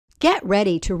Get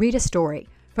ready to read a story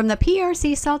from the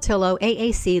PRC-Saltillo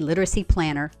AAC Literacy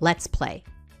Planner, Let's Play.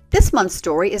 This month's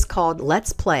story is called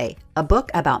Let's Play, a book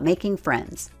about making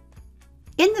friends.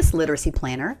 In this literacy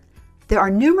planner, there are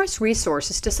numerous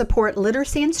resources to support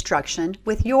literacy instruction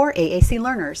with your AAC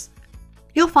learners.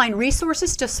 You'll find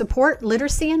resources to support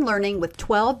literacy and learning with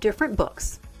 12 different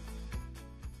books.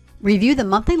 Review the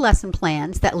monthly lesson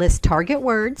plans that list target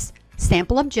words,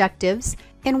 sample objectives,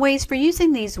 and ways for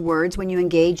using these words when you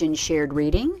engage in shared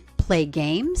reading, play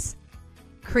games,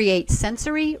 create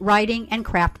sensory, writing, and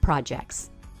craft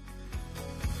projects.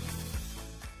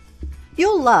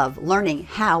 You'll love learning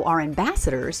how our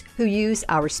ambassadors who use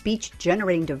our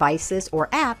speech-generating devices or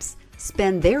apps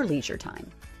spend their leisure time.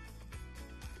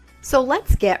 So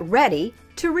let's get ready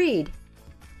to read.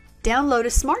 Download a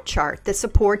smart chart that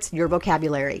supports your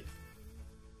vocabulary.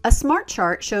 A smart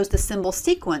chart shows the symbol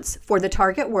sequence for the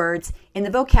target words in the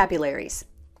vocabularies.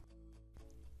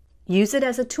 Use it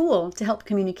as a tool to help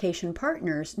communication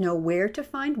partners know where to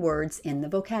find words in the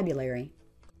vocabulary.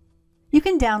 You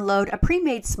can download a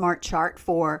pre-made smart chart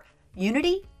for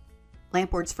Unity,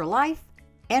 Lamp Words for Life,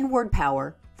 and Word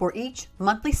Power for each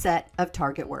monthly set of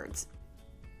target words.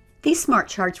 These smart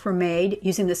charts were made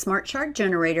using the Smart Chart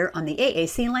Generator on the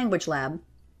AAC Language Lab.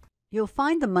 You'll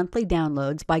find the monthly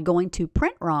downloads by going to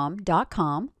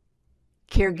printrom.com,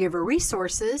 Caregiver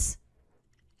Resources,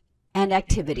 and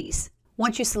Activities.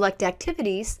 Once you select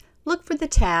Activities, look for the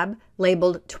tab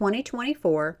labeled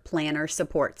 2024 Planner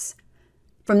Supports.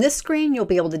 From this screen, you'll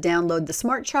be able to download the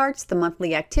smart charts, the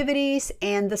monthly activities,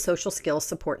 and the social skills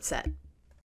support set.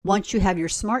 Once you have your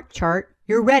smart chart,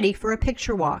 you're ready for a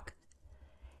picture walk.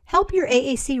 Help your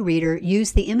AAC reader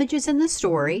use the images in the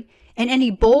story and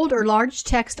any bold or large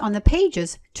text on the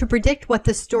pages to predict what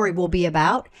the story will be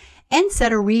about and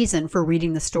set a reason for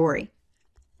reading the story.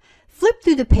 Flip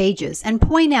through the pages and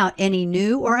point out any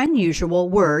new or unusual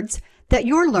words that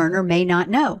your learner may not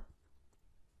know.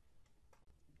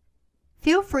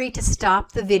 Feel free to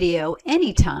stop the video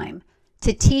anytime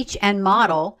to teach and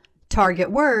model target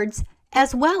words,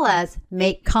 as well as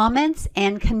make comments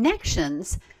and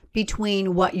connections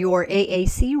between what your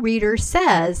AAC reader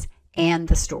says and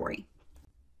the story.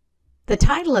 The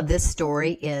title of this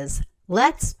story is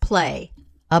Let's Play,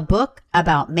 a book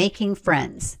about making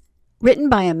friends, written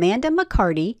by Amanda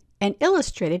McCarty and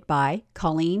illustrated by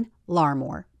Colleen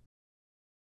Larmore.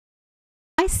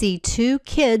 I see two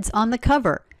kids on the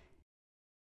cover.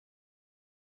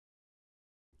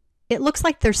 It looks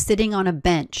like they're sitting on a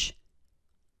bench.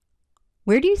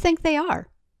 Where do you think they are?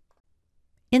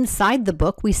 Inside the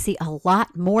book, we see a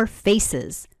lot more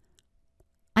faces.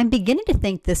 I'm beginning to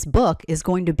think this book is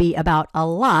going to be about a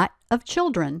lot of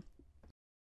children.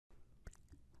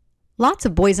 Lots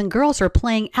of boys and girls are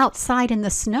playing outside in the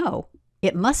snow.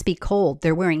 It must be cold.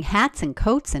 They're wearing hats and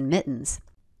coats and mittens.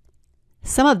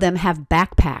 Some of them have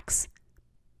backpacks.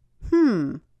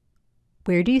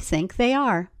 Where do you think they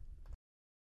are?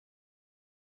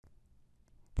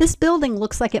 This building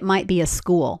looks like it might be a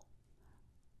school.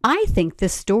 I think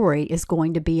this story is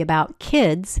going to be about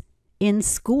kids in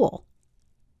school.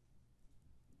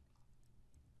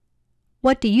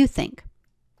 What do you think?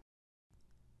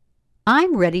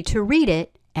 I'm ready to read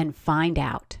it and find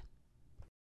out.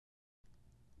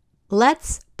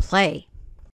 Let's play.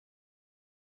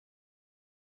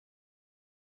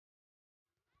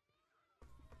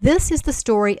 This is the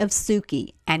story of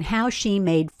Suki and how she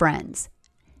made friends.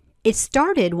 It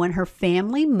started when her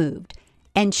family moved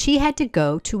and she had to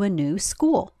go to a new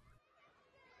school.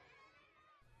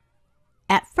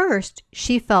 At first,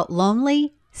 she felt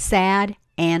lonely, sad,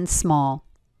 and small.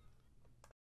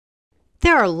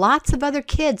 There are lots of other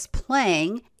kids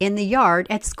playing in the yard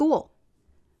at school.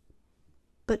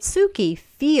 But Suki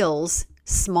feels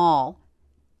small.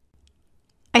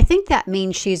 I think that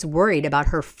means she's worried about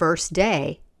her first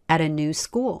day at a new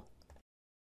school.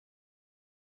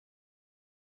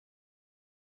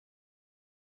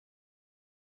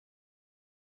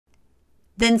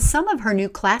 Then some of her new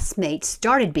classmates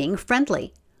started being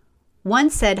friendly.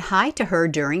 One said hi to her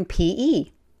during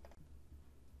PE.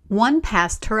 One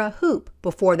passed her a hoop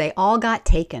before they all got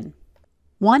taken.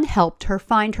 One helped her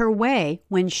find her way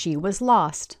when she was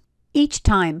lost. Each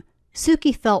time,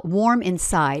 Suki felt warm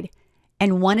inside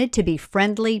and wanted to be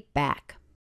friendly back.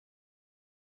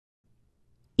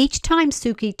 Each time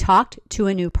Suki talked to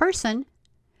a new person,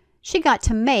 she got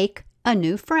to make a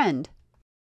new friend.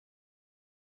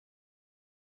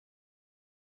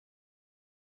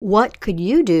 What could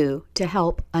you do to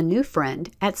help a new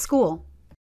friend at school?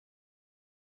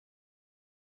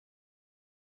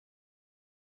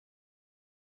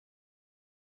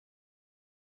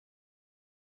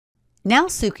 Now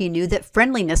Suki knew that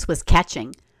friendliness was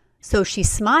catching, so she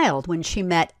smiled when she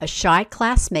met a shy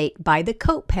classmate by the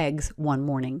coat pegs one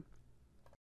morning.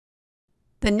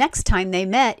 The next time they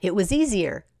met, it was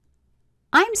easier.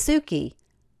 "I'm Suki."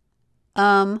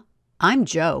 I'm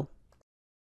Joe."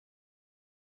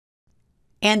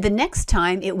 And the next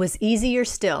time it was easier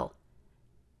still.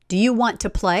 "Do you want to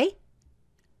play?"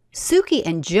 Suki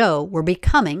and Joe were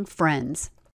becoming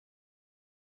friends.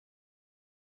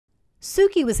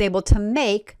 Suki was able to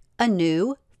make a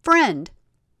new friend.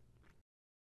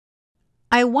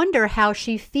 I wonder how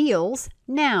she feels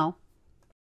now.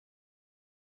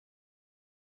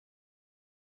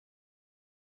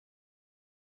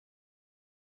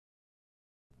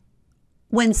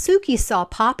 When Suki saw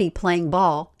Poppy playing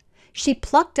ball, she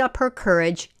plucked up her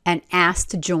courage and asked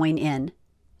to join in.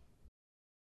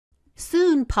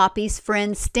 Soon Poppy's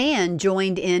friend Stan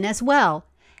joined in as well,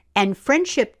 and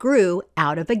friendship grew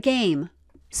out of a game.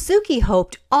 Suki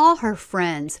hoped all her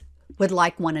friends would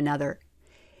like one another.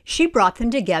 She brought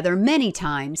them together many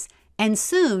times, and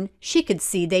soon she could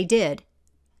see they did.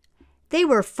 They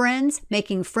were friends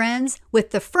making friends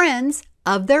with the friends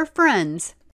of their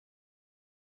friends.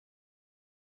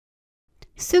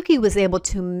 Suki was able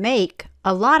to make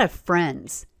a lot of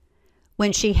friends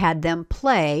when she had them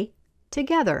play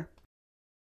together.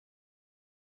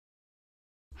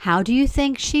 How do you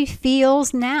think she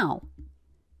feels now?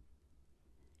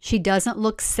 She doesn't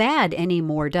look sad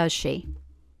anymore, does she?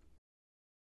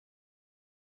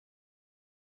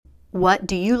 What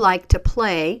do you like to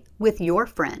play with your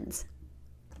friends?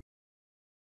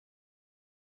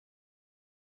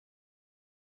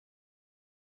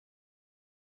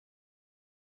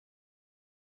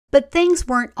 But things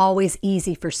weren't always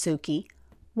easy for Suki.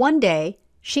 One day,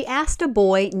 she asked a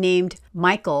boy named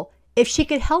Michael if she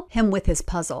could help him with his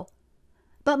puzzle.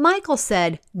 But Michael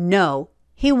said no,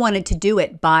 he wanted to do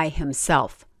it by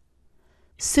himself.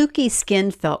 Suki's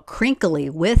skin felt crinkly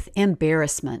with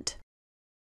embarrassment.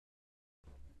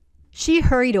 She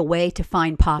hurried away to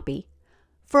find Poppy.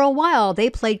 For a while, they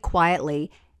played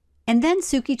quietly, and then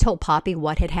Suki told Poppy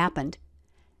what had happened.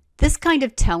 This kind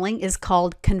of telling is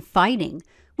called confiding,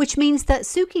 which means that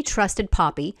Suki trusted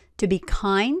Poppy to be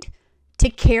kind, to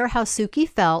care how Suki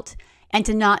felt, and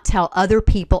to not tell other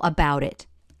people about it.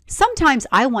 "Sometimes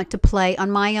I want to play on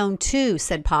my own too,"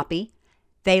 said Poppy.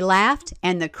 They laughed,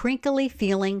 and the crinkly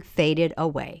feeling faded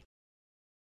away.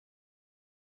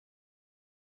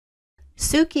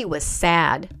 Suki was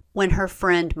sad when her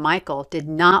friend Michael did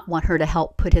not want her to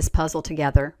help put his puzzle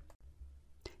together.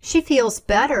 She feels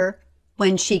better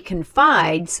when she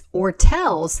confides or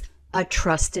tells a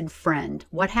trusted friend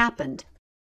what happened.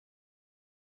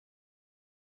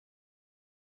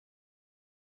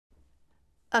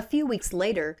 A few weeks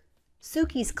later,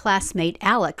 Suki's classmate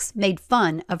Alex made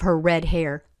fun of her red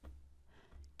hair.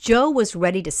 Joe was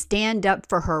ready to stand up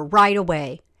for her right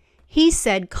away. He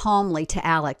said calmly to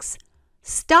Alex,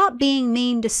 "Stop being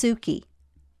mean to Suki."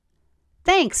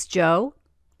 "Thanks, Joe."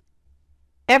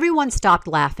 Everyone stopped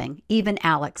laughing, even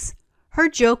Alex. Her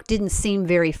joke didn't seem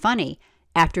very funny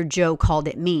after Joe called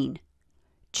it mean.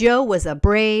 Joe was a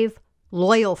brave,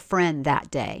 loyal friend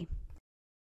that day.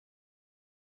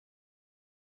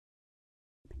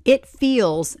 It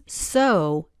feels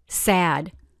so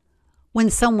sad when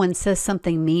someone says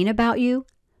something mean about you,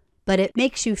 but it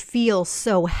makes you feel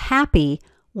so happy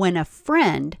when a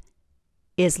friend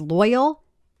is loyal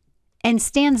and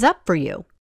stands up for you.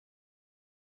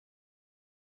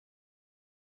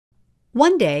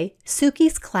 One day,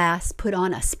 Suki's class put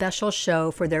on a special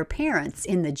show for their parents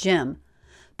in the gym,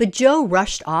 but Joe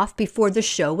rushed off before the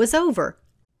show was over.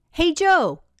 "Hey,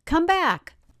 Joe, come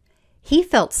back." He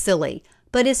felt silly,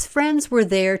 but his friends were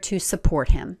there to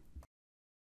support him.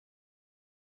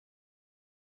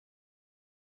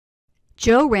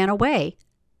 Joe ran away.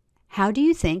 How do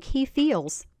you think he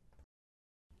feels?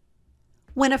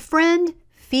 When a friend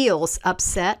feels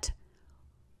upset,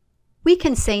 we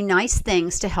can say nice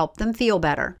things to help them feel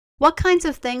better. What kinds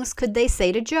of things could they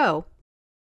say to Joe?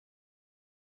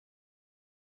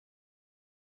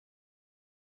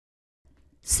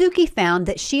 Suki found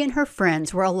that she and her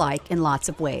friends were alike in lots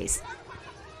of ways.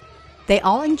 They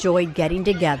all enjoyed getting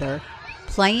together,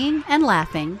 playing and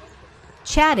laughing,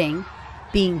 chatting,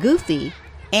 being goofy,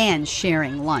 and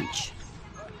sharing lunch.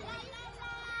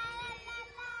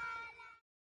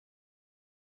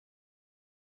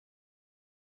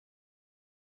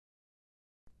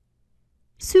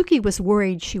 Suki was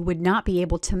worried she would not be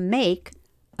able to make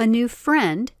a new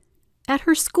friend at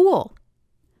her school.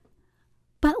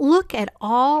 But look at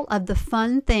all of the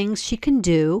fun things she can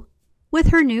do with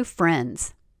her new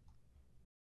friends.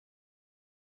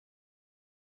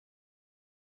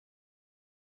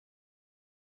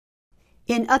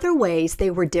 In other ways, they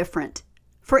were different.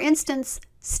 For instance,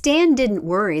 Stan didn't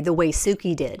worry the way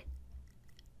Suki did.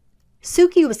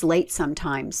 Suki was late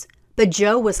sometimes, but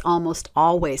Joe was almost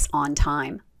always on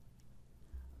time.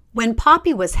 When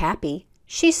Poppy was happy,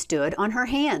 she stood on her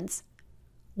hands.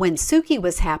 When Suki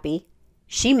was happy,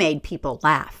 she made people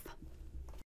laugh.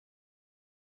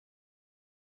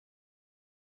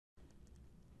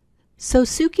 So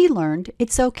Suki learned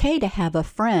it's okay to have a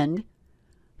friend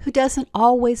who doesn't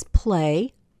always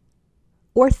play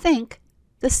or think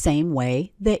the same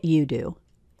way that you do.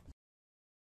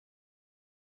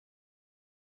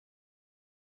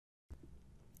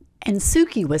 And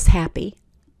Suki was happy,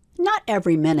 not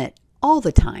every minute, all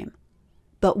the time,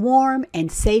 but warm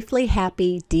and safely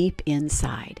happy deep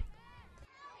inside.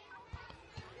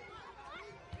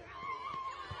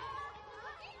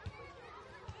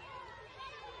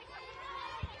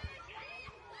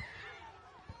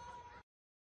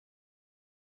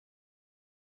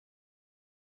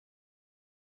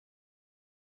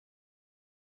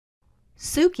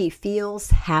 Suki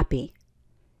feels happy.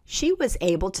 She was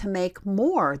able to make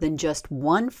more than just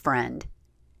one friend.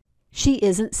 She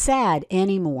isn't sad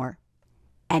anymore,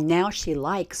 and now she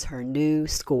likes her new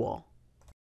school.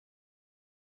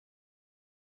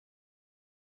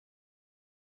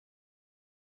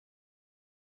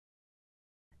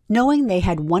 Knowing they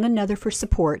had one another for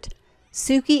support,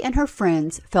 Suki and her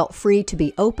friends felt free to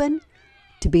be open,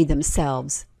 to be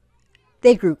themselves.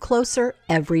 They grew closer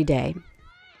every day.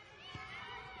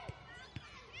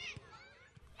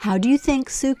 How do you think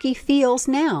Suki feels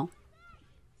now?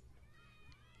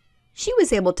 She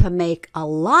was able to make a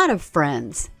lot of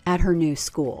friends at her new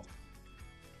school.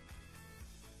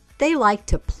 They like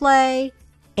to play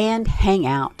and hang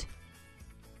out.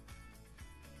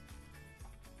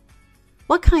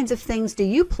 What kinds of things do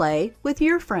you play with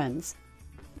your friends?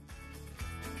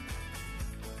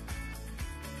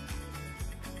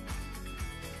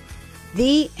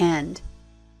 The end.